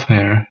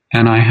welfare.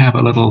 And I have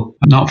a little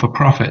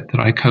not-for-profit that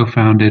I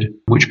co-founded,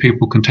 which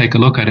people can take a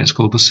look at. It's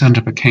called the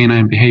Center for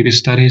Canine Behavior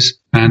Studies.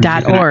 And you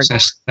can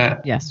access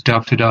that, yes.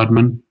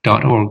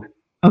 drdodman.org.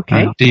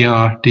 Okay.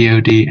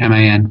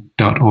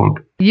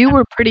 DRDODMAN.org. You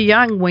were pretty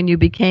young when you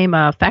became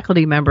a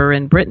faculty member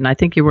in Britain. I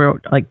think you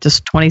were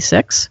just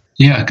 26.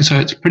 Yeah, so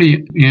it's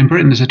pretty, in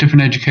Britain there's a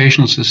different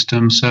educational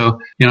system. So,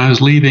 I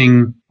was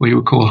leaving what you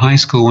would call high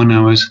school when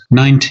I was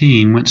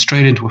 19, went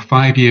straight into a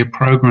 5-year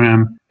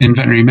program in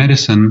veterinary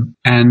medicine.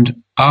 And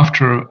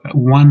after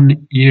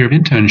 1 year of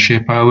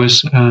internship, I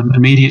was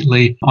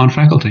immediately on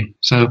faculty.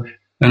 So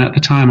then at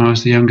the time, I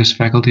was the youngest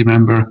faculty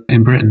member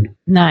in Britain.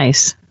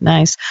 Nice.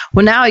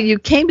 Well, now you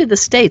came to the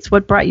States.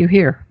 What brought you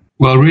here?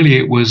 Well, really,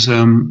 it was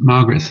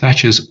Margaret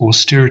Thatcher's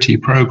austerity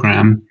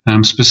program.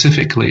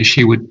 Specifically,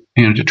 she would,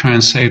 to try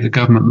and save the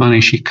government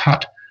money, she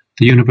cut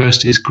the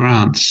university's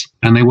grants,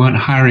 and they weren't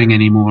hiring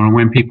anymore. And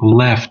when people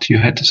left, you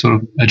had to sort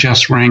of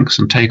adjust ranks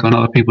and take on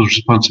other people's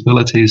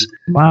responsibilities.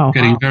 Wow.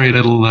 Getting very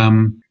little,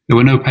 there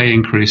were no pay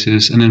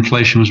increases, and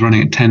inflation was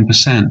running at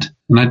 10%.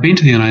 And I'd been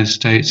to the United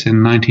States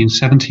in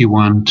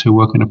 1971 to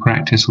work in a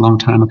practice a long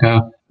time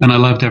ago, and I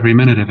loved every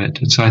minute of it.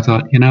 And so I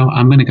thought,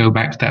 I'm going to go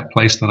back to that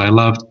place that I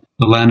loved,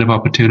 the land of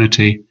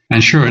opportunity.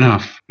 And sure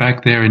enough,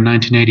 back there in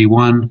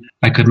 1981,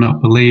 I could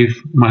not believe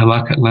my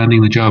luck at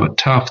landing the job at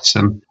Tufts,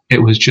 and it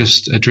was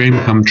just a dream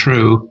come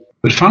true.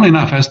 But funnily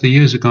enough, as the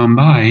years have gone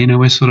by,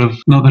 we're sort of,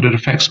 not that it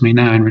affects me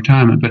now in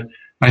retirement, but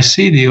I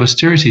see the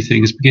austerity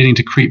thing is beginning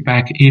to creep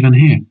back even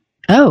here.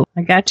 Oh,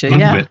 I got you.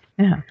 Yeah.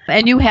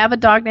 And you have a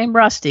dog named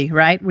Rusty,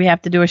 right? We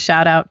have to do a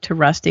shout out to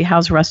Rusty.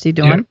 How's Rusty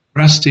doing? Yeah,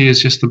 Rusty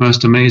is just the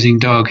most amazing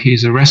dog.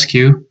 He's a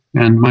rescue,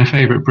 and my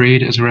favorite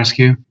breed is a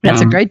rescue.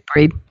 That's a great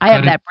breed. I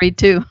have that breed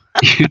too.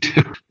 You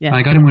do? Yeah.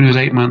 I got him when he was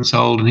 8 months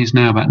old, and he's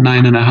now about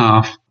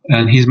 9.5.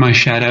 And he's my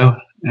shadow,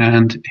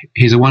 and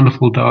he's a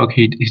wonderful dog.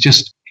 He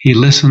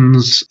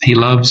listens, he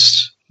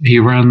loves, He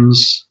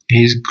runs.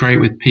 He's great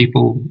with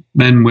people,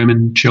 men,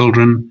 women,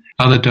 children,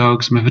 other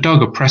dogs. If a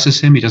dog oppresses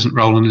him, he doesn't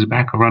roll on his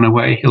back or run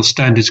away. He'll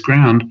stand his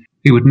ground.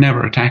 He would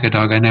never attack a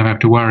dog. I never have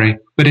to worry.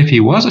 But if he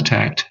was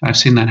attacked, I've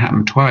seen that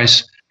happen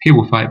twice, he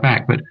will fight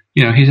back. But,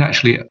 he's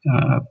actually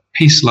a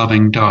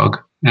peace-loving dog.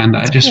 And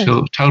I just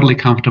feel totally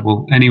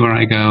comfortable anywhere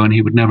I go, and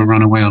he would never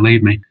run away or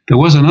leave me. There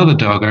was another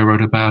dog I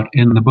wrote about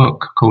in the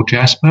book called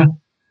Jasper.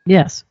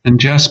 Yes. And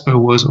Jasper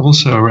was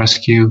also a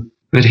rescue,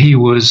 but he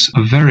was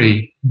a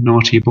very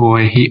naughty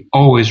boy. He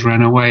always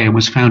ran away and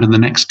was found in the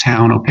next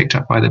town or picked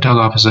up by the dog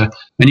officer.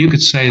 And you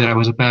could say that I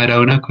was a bad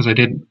owner because I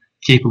didn't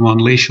keep him on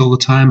leash all the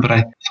time, but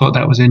I thought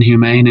that was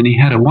inhumane. And he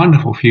had a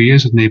wonderful few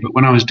years with me. But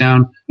when I was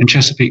down in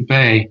Chesapeake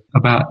Bay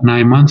about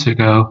 9 months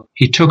ago,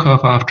 he took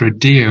off after a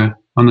deer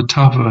on the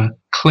top of a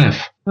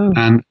cliff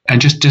and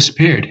just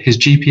disappeared. His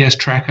GPS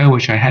tracker,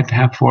 which I had to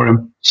have for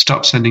him,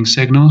 stopped sending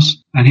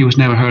signals, and he was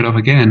never heard of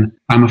again.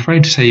 I'm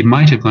afraid to say he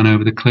might have gone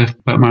over the cliff,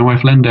 but my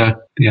wife Linda,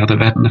 the other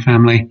vet in the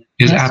family,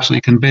 is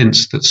absolutely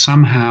convinced that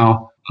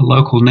somehow a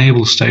local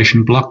naval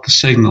station blocked the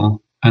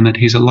signal and that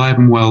he's alive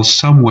and well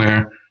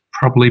somewhere,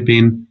 probably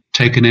been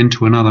taken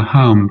into another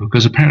home,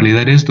 because apparently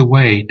that is the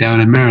way down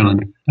in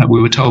Maryland.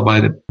 We were told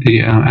by the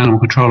animal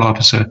control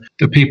officer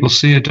that people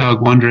see a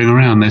dog wandering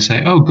around, they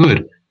say, oh,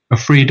 good, a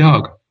free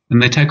dog,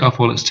 and they take off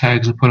all its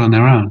tags and put on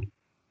their own.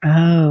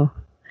 Oh.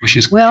 Which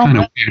is kind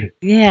of weird.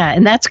 Yeah,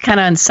 and that's kind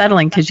of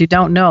unsettling because you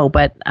don't know,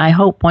 but I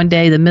hope one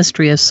day the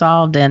mystery is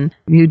solved and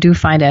you do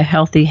find a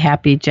healthy,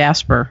 happy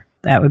Jasper.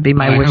 That would be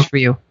my wish for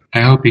you.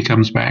 I hope he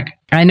comes back.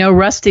 I know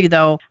Rusty,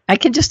 though, I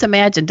can just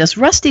imagine, does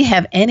Rusty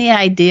have any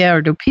idea,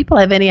 or do people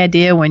have any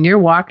idea when you're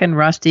walking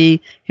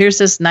Rusty, here's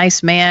this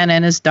nice man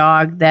and his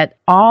dog, that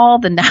all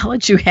the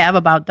knowledge you have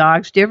about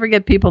dogs, do you ever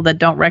get people that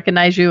don't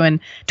recognize you and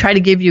try to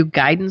give you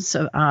guidance,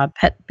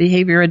 pet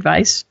behavior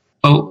advice?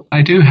 Well,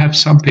 I do have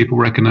some people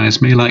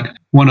recognize me, like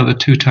one of the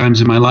 2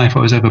 times in my life I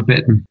was ever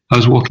bitten. I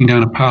was walking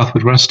down a path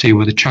with Rusty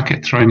with a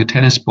chucket throwing a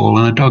tennis ball,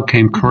 and a dog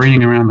came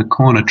careening around the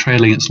corner,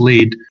 trailing its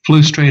lead,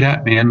 flew straight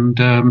at me and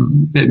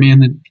bit me in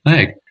the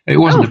leg. It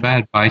wasn't a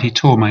bad bite. He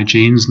tore my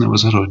jeans, and there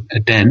was a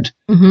dent.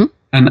 Mm-hmm.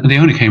 And the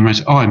owner came around and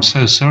said, oh, I'm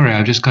so sorry.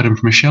 I just got him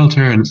from a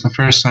shelter, and it's the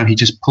first time he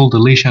just pulled the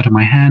leash out of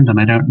my hand, and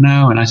I don't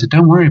know. And I said,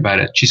 don't worry about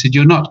it. She said,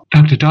 you're not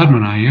Dr.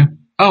 Dodman, are you?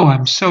 Oh,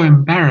 I'm so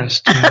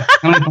embarrassed. Can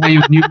I buy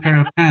you a new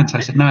pair of pants? I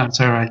said, no, it's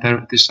all right.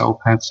 They're these old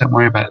pants. Don't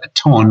worry about it. They're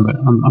torn, but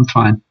I'm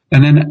fine.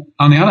 And then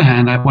on the other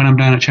hand, when I'm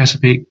down at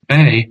Chesapeake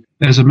Bay,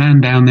 there's a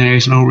man down there.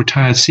 He's an old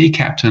retired sea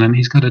captain, and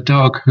he's got a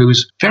dog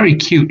who's very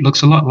cute,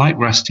 looks a lot like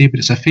Rusty, but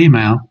it's a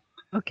female.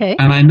 Okay.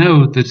 And I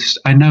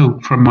know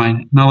from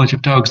my knowledge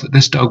of dogs that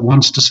this dog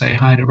wants to say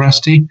hi to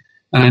Rusty,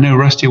 and I know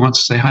Rusty wants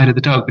to say hi to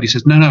the dog, but he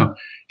says, no,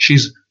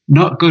 she's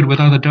not good with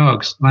other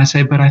dogs. And I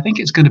say, but I think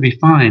it's going to be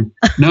fine.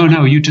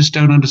 No, you just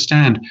don't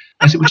understand.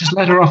 I said, well, just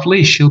let her off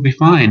leash. She'll be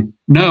fine.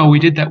 No, we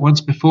did that once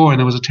before and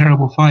there was a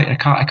terrible fight.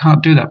 I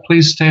can't do that.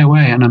 Please stay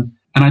away. And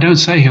I don't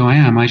say who I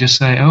am. I just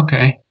say,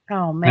 okay.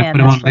 Oh, man. I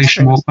put him on leash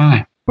and walk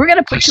by. We're going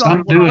to put you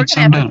on. We're going to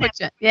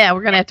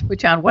have to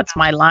put you on What's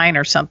My Line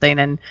or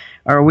something,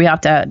 or we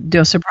have to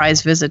do a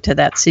surprise visit to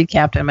that sea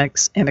captain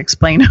and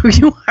explain who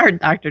you are,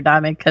 Dr.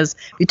 Dodman, because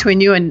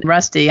between you and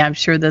Rusty, I'm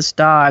sure this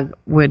dog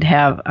would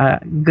have a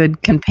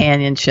good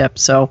companionship.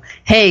 So,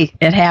 hey,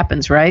 it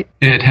happens, right?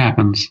 It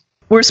happens.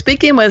 We're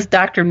speaking with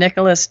Dr.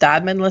 Nicholas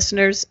Dodman,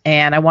 listeners,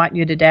 and I want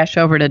you to dash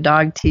over to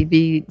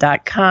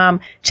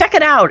dogtv.com. Check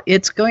it out.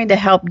 It's going to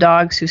help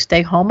dogs who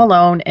stay home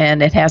alone,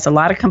 and it has a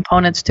lot of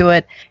components to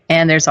it,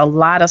 and there's a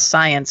lot of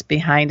science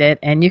behind it,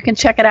 and you can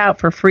check it out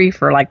for free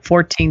for like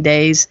 14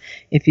 days.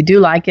 If you do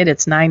like it,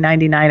 it's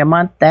 $9.99 a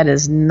month. That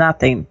is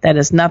nothing. That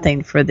is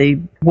nothing for the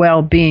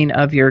well-being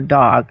of your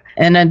dog.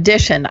 In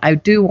addition, I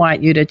do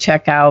want you to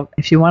check out,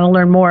 if you want to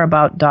learn more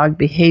about dog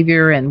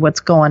behavior and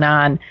what's going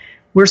on,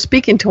 we're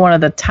speaking to one of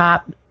the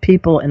top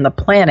people in the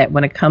planet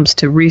when it comes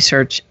to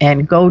research,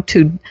 and go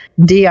to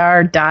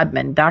Dr.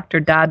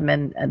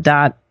 Dodman,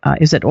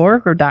 is it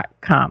 .org or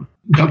 .com?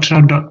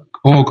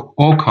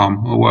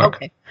 .org.com will work.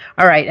 Okay.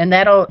 All right. And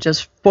that'll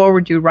just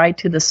forward you right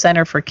to the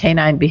Center for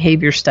Canine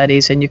Behavior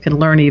Studies, and you can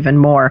learn even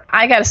more.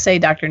 I got to say,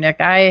 Dr. Nick,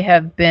 I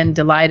have been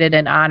delighted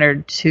and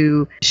honored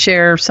to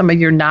share some of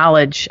your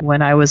knowledge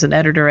when I was an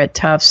editor at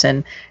Tufts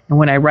and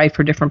when I write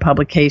for different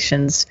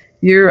publications.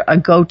 You're a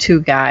go-to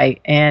guy,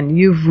 and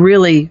you've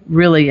really,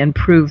 really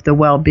improved the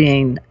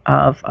well-being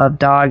of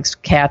dogs,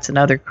 cats, and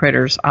other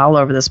critters all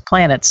over this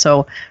planet.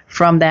 So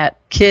from that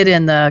kid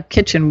in the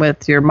kitchen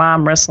with your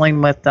mom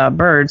wrestling with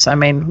birds, I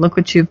mean, look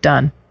what you've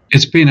done.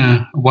 It's been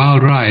a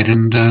wild ride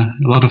and a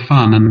lot of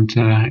fun. And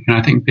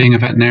I think being a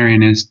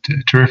veterinarian is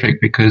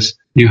terrific because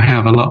you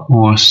have a lot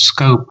more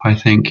scope, I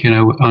think.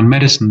 On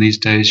medicine these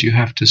days, you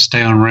have to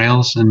stay on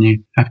rails and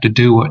you have to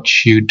do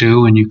what you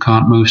do and you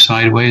can't move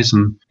sideways.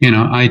 And,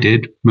 I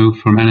did move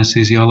from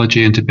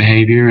anesthesiology into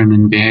behavior and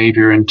then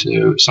behavior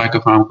into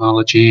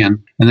psychopharmacology and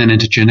then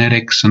into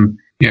genetics. And,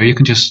 you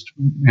can just,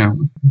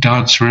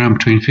 dance around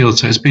between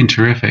fields. So it's been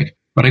terrific.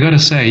 But I got to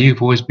say,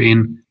 you've always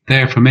been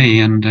there for me.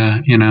 And,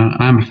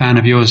 I'm a fan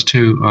of yours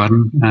too,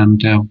 Arden.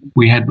 And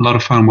we had a lot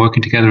of fun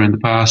working together in the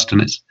past,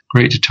 and it's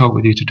great to talk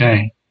with you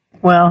today.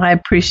 Well, I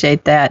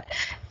appreciate that.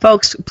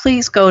 Folks,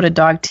 please go to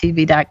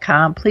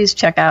dogtv.com. Please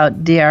check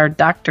out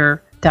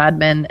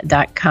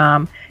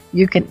drdrdodman.com.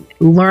 You can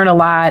learn a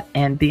lot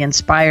and be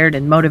inspired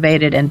and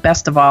motivated, and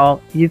best of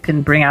all, you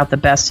can bring out the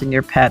best in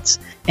your pets.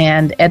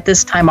 And at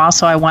this time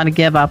also, I want to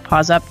give a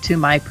pause up to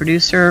my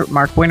producer,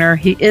 Mark Winter.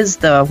 He is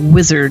the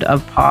wizard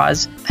of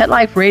pause. Pet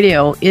Life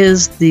Radio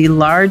is the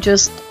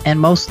largest and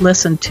most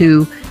listened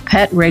to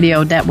pet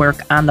radio network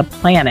on the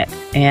planet,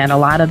 and a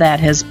lot of that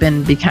has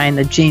been behind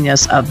the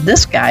genius of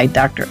this guy,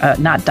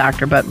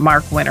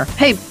 Mark Winter.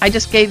 Hey, I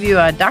just gave you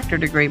a doctor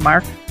degree,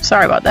 Mark.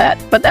 Sorry about that,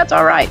 but that's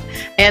all right.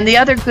 And the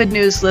other good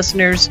news,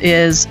 listeners,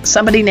 is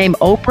somebody named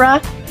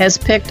Oprah has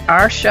picked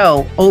our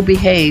show, Oh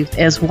Behave,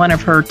 as one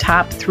of her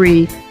top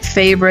 3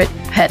 favorite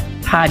pet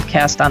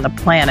podcasts on the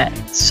planet.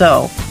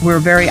 So we're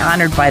very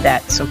honored by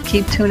that. So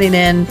keep tuning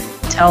in.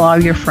 Tell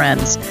all your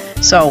friends.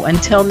 So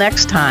until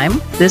next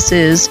time, this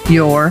is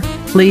your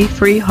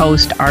flea-free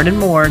host, Arden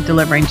Moore,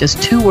 delivering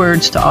just 2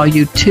 words to all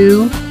you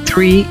 2,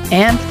 3,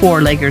 and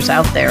 4-leggers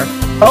out there.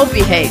 Oh,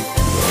 behave.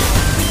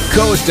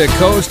 Coast to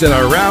coast and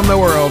around the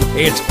world,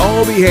 it's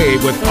Oh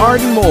Behave with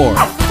Arden Moore.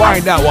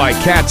 Find out why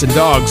cats and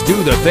dogs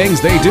do the things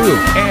they do,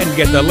 and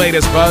get the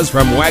latest buzz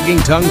from wagging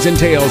tongues and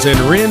tails in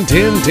Rin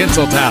Tin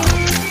Tinseltown.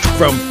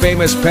 From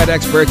famous pet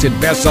experts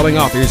and best-selling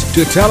authors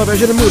to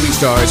television and movie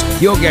stars,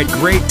 you'll get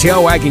great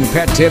tail-wagging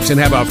pet tips and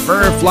have a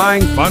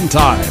fur-flying fun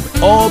time.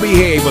 All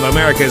Behave with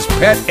America's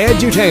pet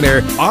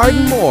edutainer,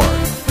 Arden Moore.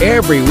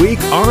 Every week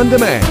on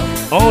demand,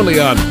 only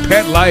on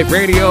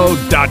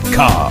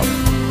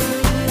PetLifeRadio.com.